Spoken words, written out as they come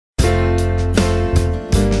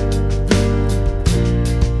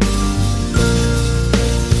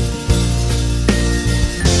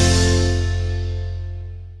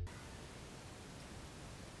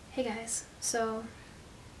So,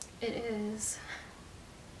 it is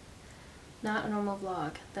not a normal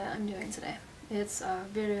vlog that I'm doing today. It's a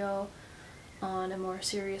video on a more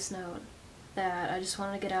serious note that I just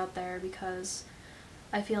wanted to get out there because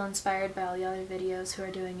I feel inspired by all the other videos who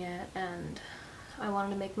are doing it, and I wanted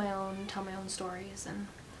to make my own, tell my own stories. And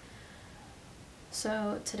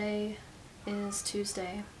so today is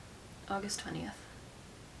Tuesday, August 20th,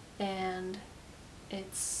 and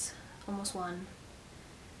it's almost 1,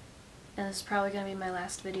 and this is probably going to be my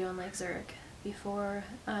last video on Lake Zurich before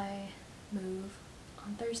I move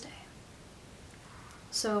on Thursday.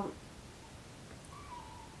 So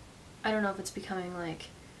I don't know if it's becoming like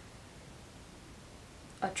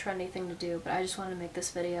a trendy thing to do, but I just wanted to make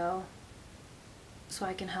this video so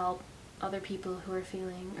I can help other people who are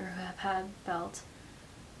feeling or who have felt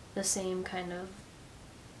the same kind of,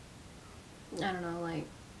 I don't know, like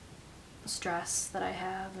stress that I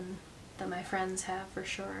have and that my friends have for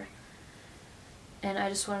sure. And I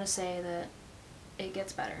just want to say that it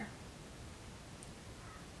gets better.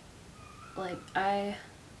 Like, I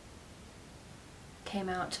came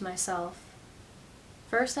out to myself.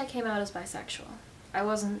 First I came out as bisexual. I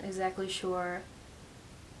wasn't exactly sure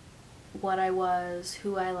what I was,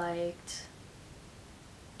 who I liked,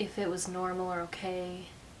 if it was normal or okay.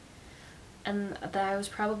 And that I was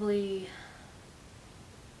probably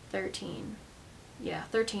 13. Yeah,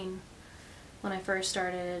 13 when I first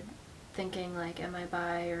started thinking like, am I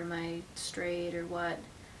bi or am I straight or what?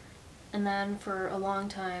 And then for a long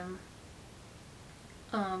time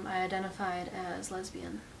I identified as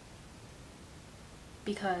lesbian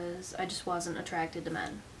because I just wasn't attracted to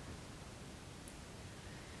men.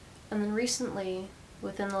 And then recently,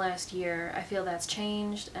 within the last year, I feel that's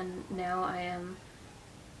changed, and now I am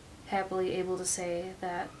happily able to say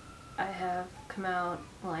that I have come out,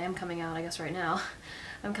 well, I am coming out, I guess, right now.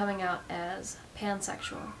 I'm coming out as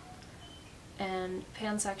pansexual. And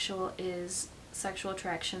pansexual is sexual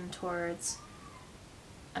attraction towards,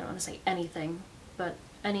 I don't want to say anything, but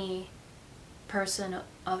any person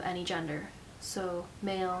of any gender. So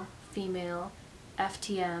male, female,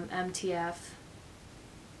 FTM, MTF,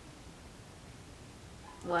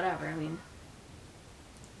 whatever. I mean,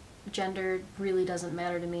 gender really doesn't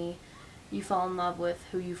matter to me. You fall in love with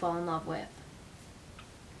who you fall in love with.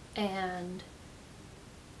 And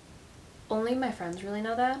only my friends really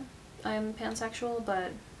know that I'm pansexual,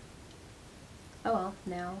 but oh well,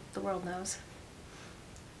 now the world knows.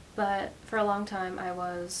 But for a long time I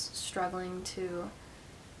was struggling to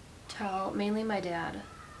tell mainly my dad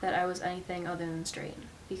that I was anything other than straight,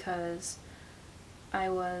 because I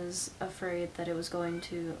was afraid that it was going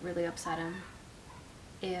to really upset him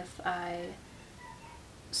if I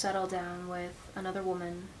settled down with another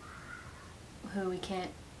woman who we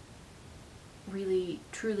can't really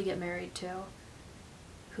truly get married to,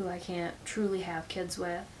 who I can't truly have kids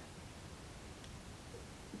with.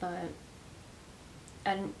 But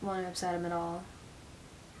I didn't want to upset him at all,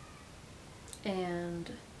 and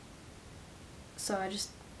so I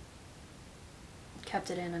just kept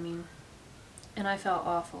it in. I mean, and I felt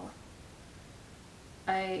awful.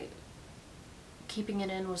 Keeping it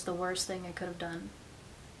in was the worst thing I could have done.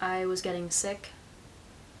 I was getting sick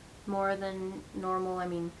more than normal. I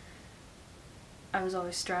mean, I was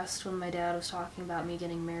always stressed when my dad was talking about me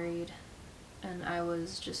getting married, and I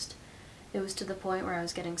was just, it was to the point where I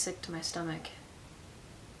was getting sick to my stomach.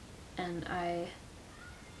 And I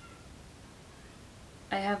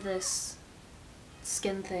have this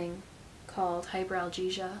skin thing called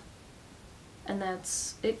hyperalgesia, and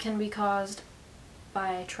it can be caused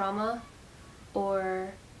by trauma,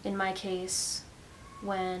 or in my case,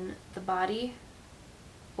 when the body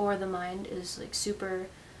or the mind is like super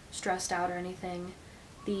stressed out or anything,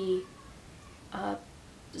 the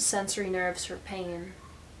sensory nerves for pain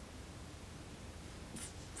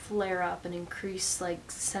flare up and increase,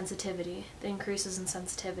 like, sensitivity. It increases in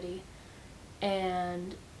sensitivity,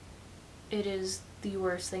 and it is the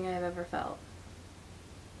worst thing I've ever felt.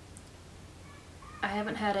 I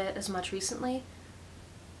haven't had it as much recently,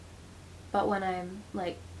 but when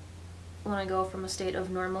I go from a state of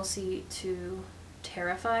normalcy to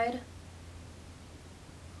terrified,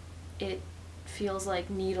 it feels like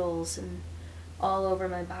needles and all over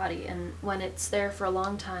my body. And when it's there for a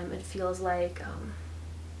long time, it feels like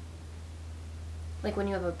when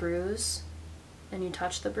you have a bruise and you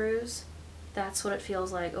touch the bruise, that's what it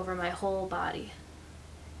feels like over my whole body.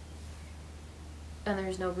 And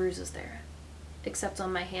there's no bruises there, except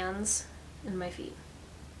on my hands and my feet.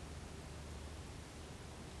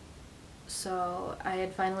 So I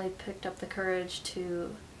had finally picked up the courage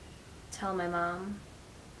to tell my mom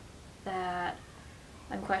that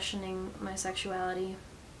I'm questioning my sexuality,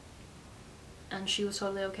 and she was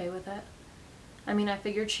totally okay with it. I mean, I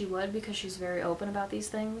figured she would because she's very open about these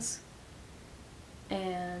things.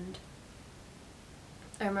 And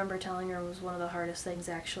I remember telling her it was one of the hardest things,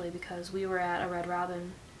 actually, because we were at a Red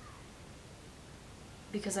Robin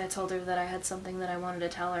because I told her that I had something that I wanted to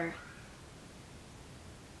tell her.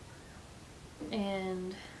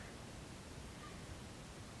 And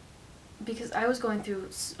because I was going through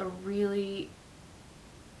a really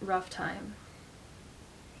rough time.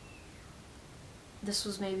 This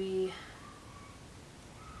was maybe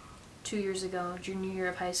 2 years ago, junior year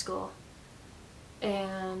of high school.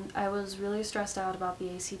 And I was really stressed out about the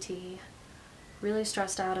ACT, really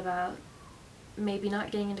stressed out about maybe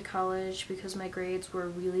not getting into college because my grades were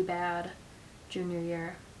really bad junior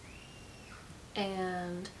year.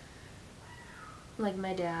 And like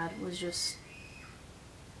my dad was just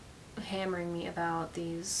hammering me about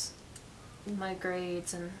my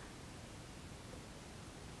grades, and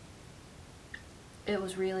it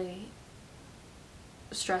was really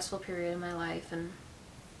a stressful period in my life, and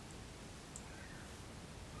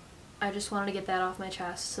I just wanted to get that off my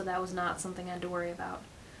chest, so that was not something I had to worry about.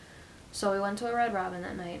 So we went to a Red Robin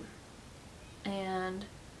that night, and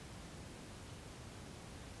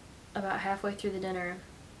about halfway through the dinner,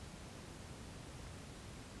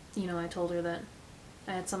 I told her that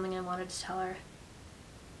I had something I wanted to tell her.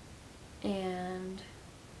 And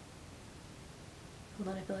hold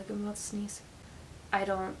on, I feel like I'm about to sneeze. I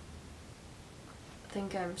don't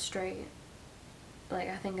think I'm straight. Like,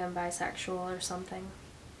 I think I'm bisexual or something.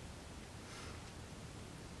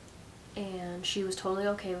 And she was totally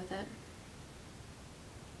okay with it.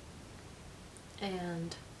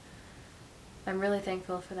 And I'm really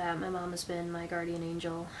thankful for that. My mom has been my guardian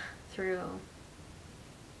angel through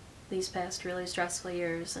these past really stressful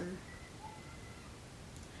years, and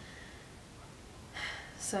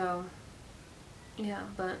so yeah,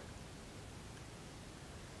 but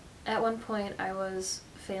at one point I was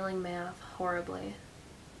failing math horribly.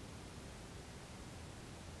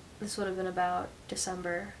 This would have been about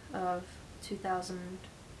December of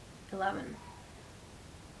 2011.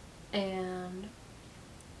 And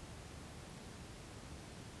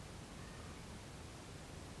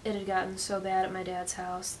it had gotten so bad at my dad's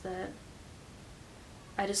house that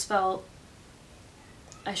I just felt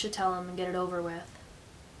I should tell him and get it over with.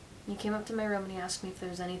 He came up to my room and he asked me if there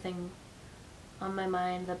was anything on my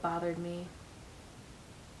mind that bothered me.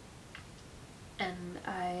 And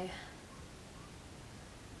I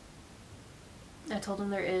told him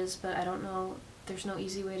there is, but I don't know, there's no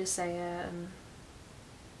easy way to say it, and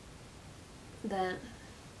that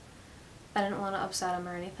I didn't want to upset him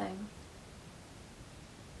or anything.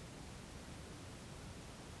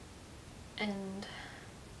 And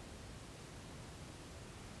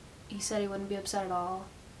he said he wouldn't be upset at all.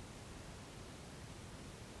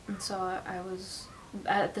 And so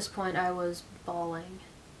at this point I was bawling.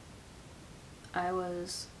 I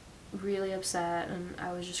was really upset, and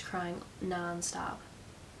I was just crying non-stop.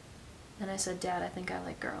 And I said, "Dad, I think I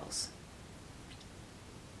like girls."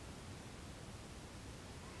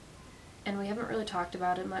 And we haven't really talked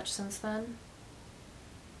about it much since then.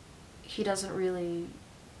 He doesn't really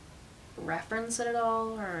reference it at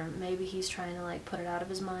all, or maybe he's trying to put it out of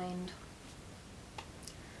his mind.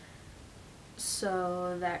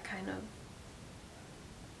 So that kind of,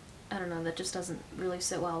 I don't know, that just doesn't really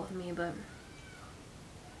sit well with me. But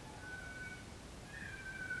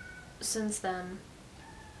since then,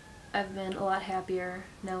 I've been a lot happier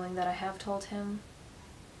knowing that I have told him,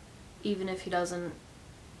 even if he doesn't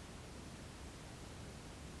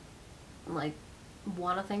want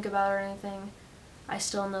to think about it or anything. I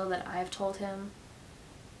still know that I've told him,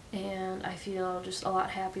 and I feel just a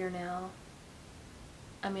lot happier now.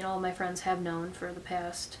 I mean, all my friends have known for the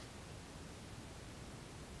past,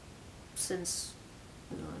 since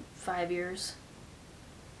 5 years,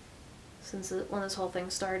 since when this whole thing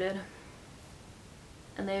started.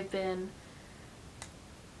 And they've been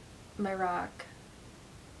my rock,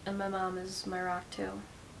 and my mom is my rock too.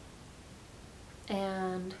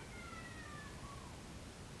 And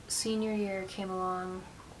senior year came along,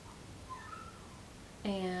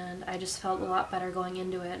 and I just felt a lot better going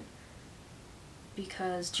into it,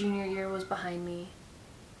 because junior year was behind me.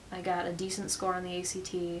 I got a decent score on the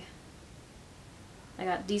ACT. I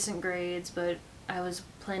got decent grades, but I was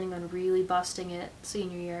planning on really busting it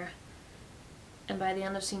senior year. And by the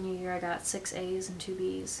end of senior year, I got 6 A's and 2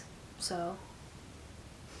 B's. So,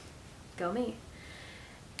 go me.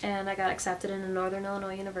 And I got accepted into Northern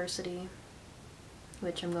Illinois University,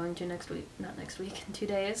 which I'm going to in 2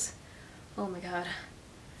 days. Oh my god.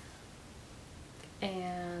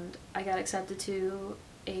 And I got accepted to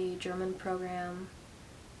a German program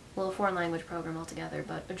well, a foreign language program altogether,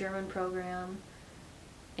 but a German program,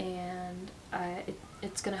 and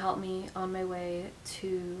it's going to help me on my way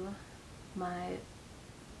to my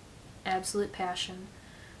absolute passion,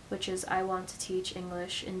 which is I want to teach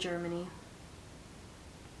English in Germany,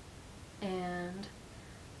 and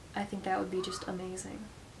I think that would be just amazing.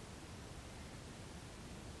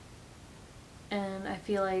 And I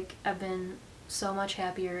feel like I've been so much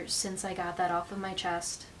happier since I got that off of my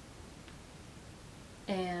chest.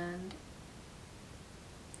 And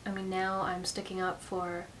I mean, now I'm sticking up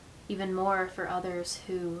for even more for others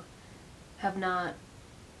who have not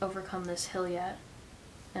overcome this hill yet.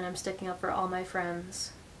 And I'm sticking up for all my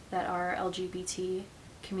friends that are LGBT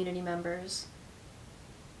community members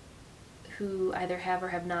who either have or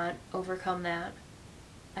have not overcome that.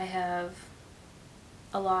 I have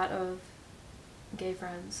a lot of gay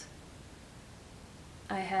friends.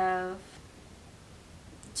 I have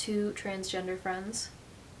 2 transgender friends.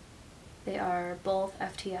 They are both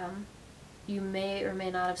FTM. You may or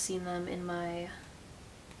may not have seen them in my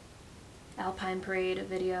Alpine Parade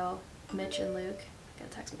video, Mitch and Luke. I got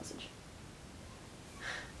a text message.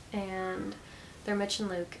 And they're Mitch and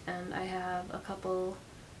Luke, and I have a couple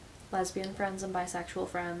lesbian friends and bisexual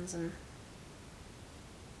friends, and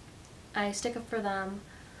I stick up for them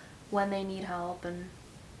when they need help, and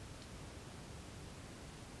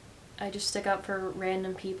I just stick up for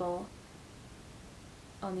random people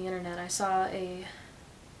on the internet. I saw a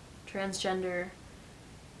transgender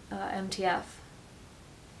MTF.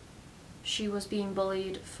 She was being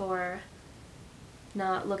bullied for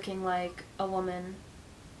not looking like a woman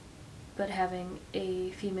but having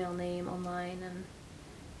a female name online,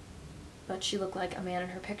 but she looked like a man in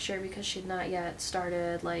her picture because she had not yet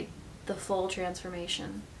started like the full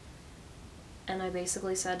transformation. And I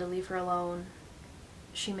basically said to leave her alone.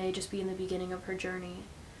 She may just be in the beginning of her journey.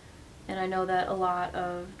 And I know that a lot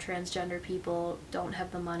of transgender people don't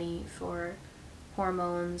have the money for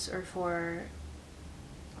hormones or for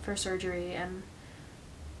surgery. And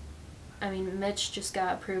I mean, Mitch just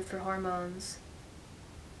got approved for hormones,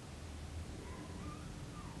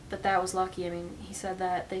 but that was lucky. I mean, he said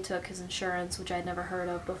that they took his insurance, which I'd never heard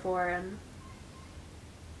of before. And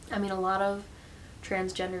I mean, a lot of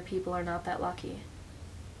transgender people are not that lucky,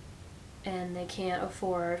 and they can't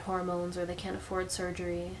afford hormones or they can't afford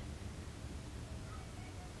surgery.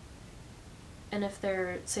 And if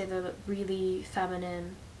they're really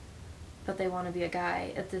feminine but they want to be a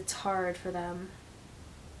guy, it's hard for them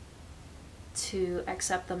to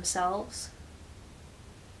accept themselves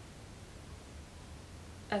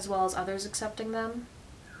as well as others accepting them.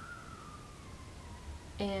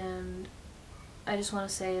 And I just want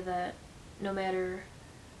to say that no matter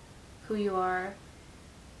who you are,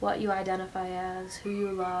 what you identify as, who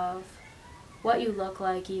you love, what you look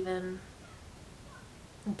like even,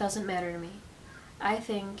 it doesn't matter to me. I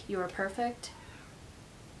think you are perfect,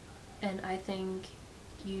 and I think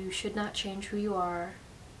you should not change who you are,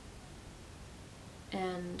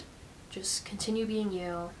 and just continue being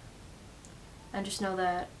you, and just know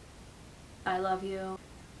that I love you.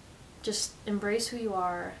 Just embrace who you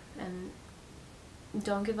are, and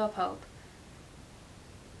don't give up hope,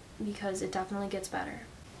 because it definitely gets better.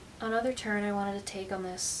 Another turn I wanted to take on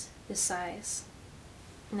this is size.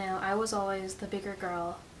 Now, I was always the bigger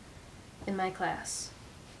girl in my class,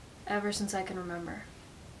 ever since I can remember.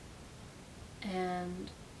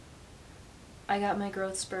 And I got my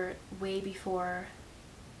growth spurt way before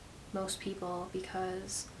most people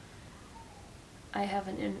because I have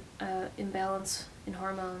an imbalance in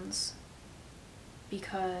hormones,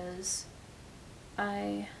 because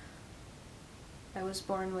I was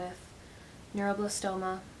born with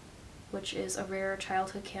neuroblastoma, which is a rare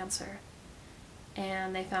childhood cancer,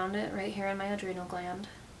 and they found it right here in my adrenal gland.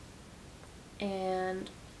 And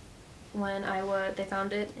when they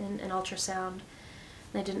found it in an ultrasound,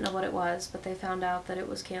 they didn't know what it was, but they found out that it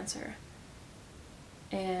was cancer.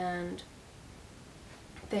 And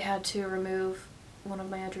they had to remove one of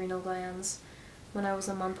my adrenal glands when I was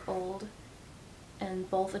a month old, and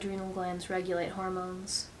both adrenal glands regulate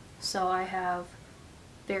hormones, so I have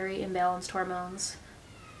very imbalanced hormones.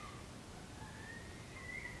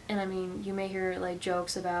 And I mean, you may hear like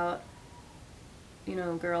jokes about, you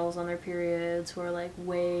know, girls on their periods who are like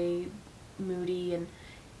way moody and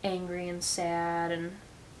angry and sad, and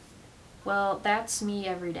well, that's me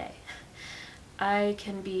every day. I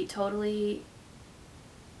can be totally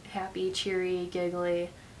happy, cheery, giggly,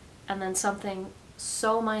 and then something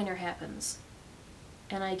so minor happens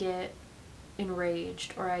and I get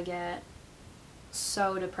enraged or I get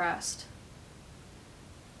so depressed.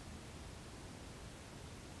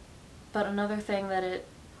 But another thing that it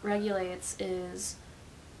regulates is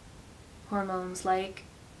hormones like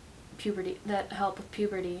puberty that help with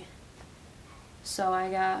puberty. So I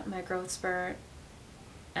got my growth spurt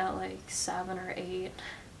at like 7 or 8,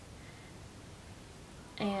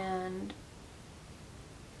 and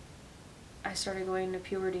I started going into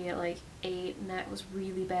puberty at like 8, and that was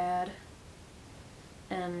really bad.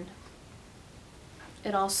 And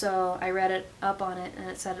it also, I read it up on it, and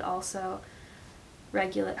it said it also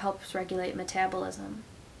helps regulate metabolism.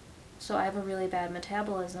 So I have a really bad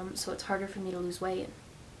metabolism, so it's harder for me to lose weight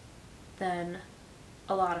than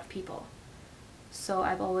a lot of people. So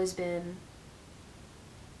I've always been,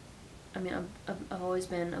 I've always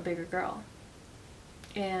been a bigger girl.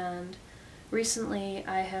 And recently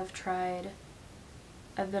I've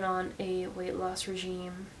been on a weight loss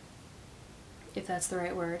regime, if that's the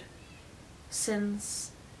right word,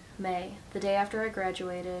 since May. The day after I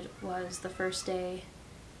graduated was the first day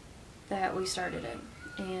that we started it.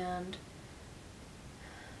 And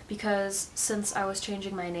because since I was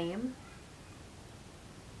changing my name,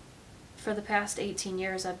 for the past 18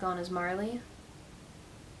 years I've gone as Marley,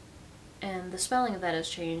 and the spelling of that has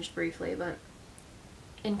changed briefly, but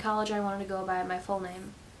in college I wanted to go by my full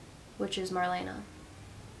name, which is Marlena.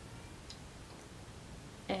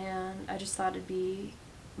 And I just thought it'd be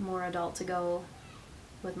more adult to go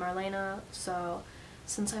with Marlena, so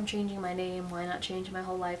since I'm changing my name, why not change my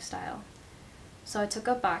whole lifestyle? So I took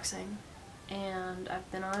up boxing, and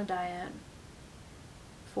I've been on a diet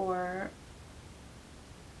for,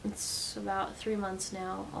 it's about 3 months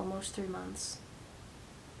now, almost 3 months.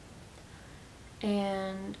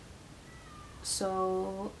 And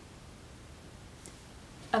so,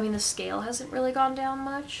 the scale hasn't really gone down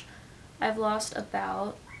much. I've lost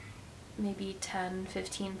about maybe 10,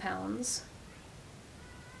 15 pounds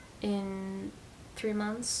in 3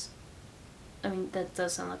 months. That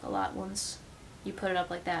does sound like a lot once you put it up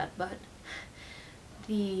like that, but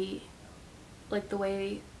the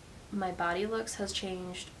way my body looks has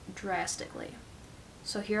changed drastically.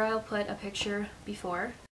 So here I'll put a picture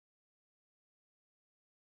before,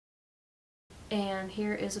 and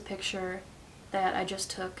here is a picture that I just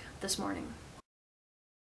took this morning.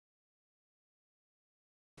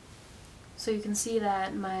 So you can see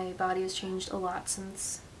that my body has changed a lot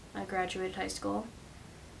since I graduated high school.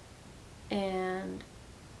 And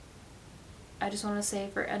I just want to say,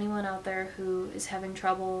 for anyone out there who is having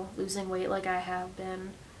trouble losing weight like I have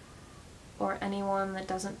been, or anyone that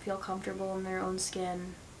doesn't feel comfortable in their own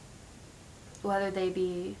skin, whether they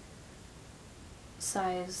be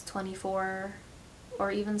size 24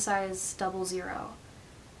 or even size 00,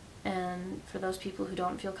 and for those people who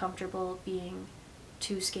don't feel comfortable being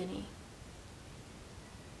too skinny,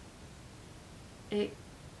 it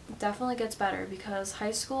definitely gets better, because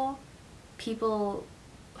high school, people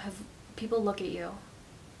look at you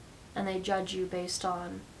and they judge you based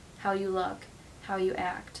on how you look, how you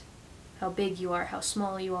act, how big you are, how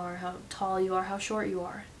small you are, how tall you are, how short you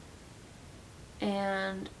are.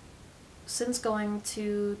 And since going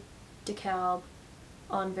to DeKalb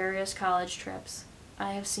on various college trips,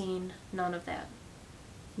 I have seen none of that.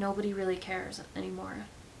 Nobody really cares anymore.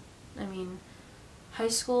 High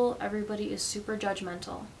school, everybody is super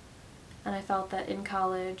judgmental, and I felt that in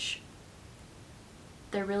college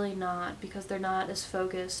they're really not, because they're not as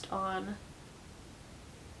focused on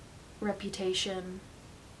reputation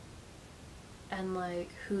and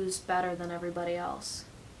who's better than everybody else,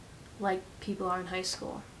 like people are in high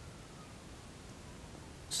school.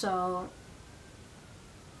 So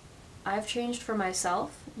I've changed for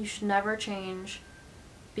myself. You should never change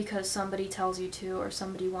because somebody tells you to or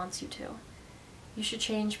somebody wants you to. You should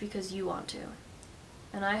change because you want to.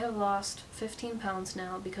 And I have lost 15 pounds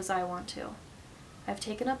now because I want to. I've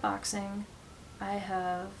taken up boxing. I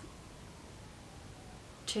have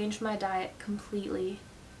changed my diet completely.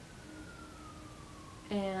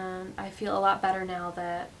 And I feel a lot better now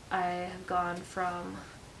that I have gone from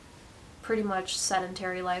pretty much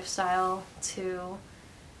sedentary lifestyle to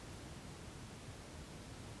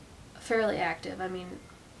fairly active.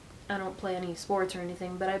 I don't play any sports or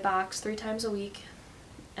anything, but I box 3 times a week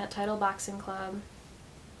at Title Boxing Club.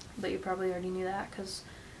 But you probably already knew that because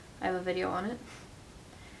I have a video on it.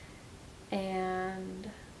 And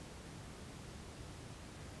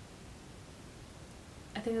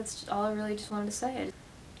I think that's all I really just wanted to say.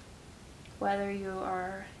 Whether you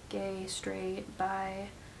are gay, straight, bi,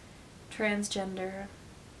 transgender,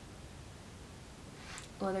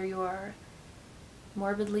 whether you are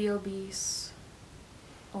morbidly obese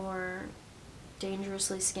or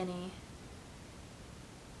dangerously skinny,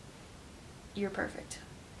 you're perfect.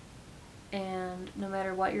 And no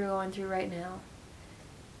matter what you're going through right now,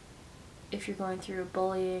 if you're going through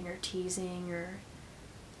bullying or teasing or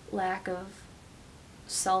lack of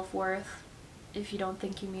self-worth, if you don't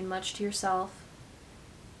think you mean much to yourself,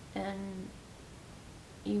 and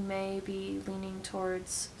you may be leaning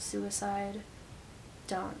towards suicide,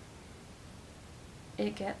 don't.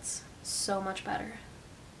 It gets so much better.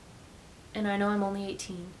 And I know I'm only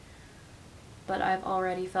 18, but I've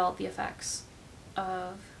already felt the effects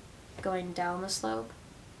of going down the slope,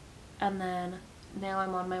 and then now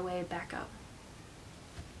I'm on my way back up.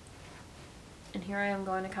 And here I am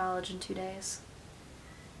going to college in 2 days.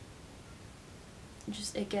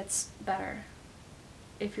 It gets better.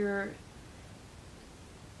 If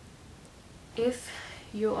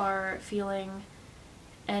you are feeling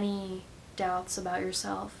any doubts about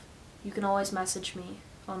yourself, you can always message me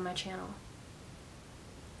on my channel,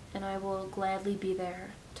 and I will gladly be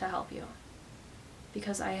there to help you,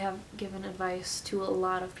 because I have given advice to a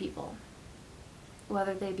lot of people,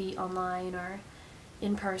 whether they be online or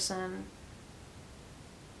in person.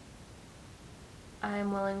 I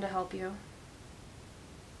am willing to help you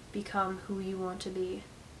become who you want to be.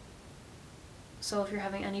 So if you're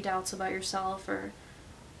having any doubts about yourself, or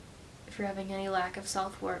if you're having any lack of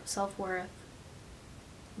self-worth,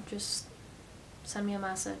 just send me a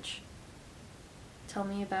message. Tell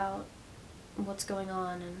me about what's going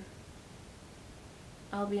on, and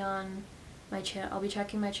I'll be on my I'll be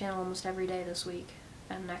checking my channel almost every day this week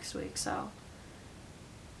and next week, so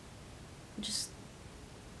just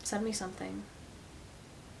send me something,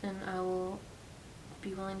 and I will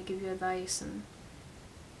be willing to give you advice and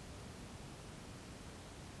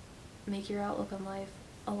make your outlook on life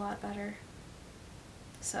a lot better.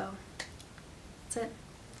 So, that's it.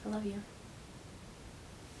 I love you.